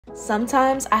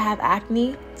Sometimes I have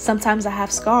acne, sometimes I have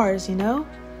scars, you know?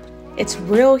 It's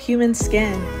real human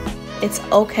skin. It's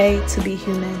okay to be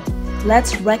human.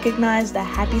 Let's recognize that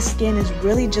happy skin is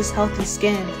really just healthy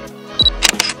skin.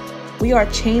 We are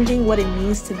changing what it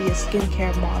means to be a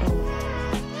skincare model.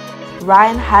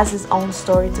 Ryan has his own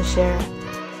story to share.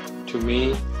 To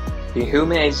me, being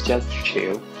human is just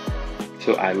chill.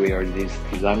 So I wear this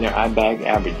designer eye bag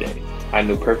every day. I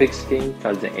know perfect skin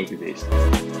doesn't exist.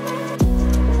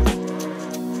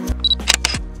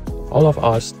 All of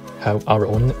us have our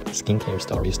own skincare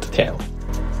stories to tell.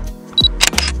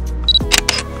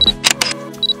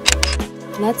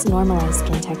 Let's normalize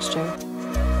skin texture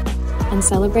and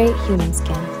celebrate human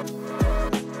skin.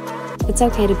 It's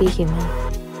okay to be human.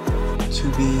 To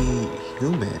be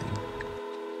human.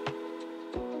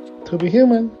 To be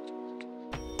human.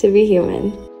 To be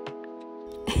human.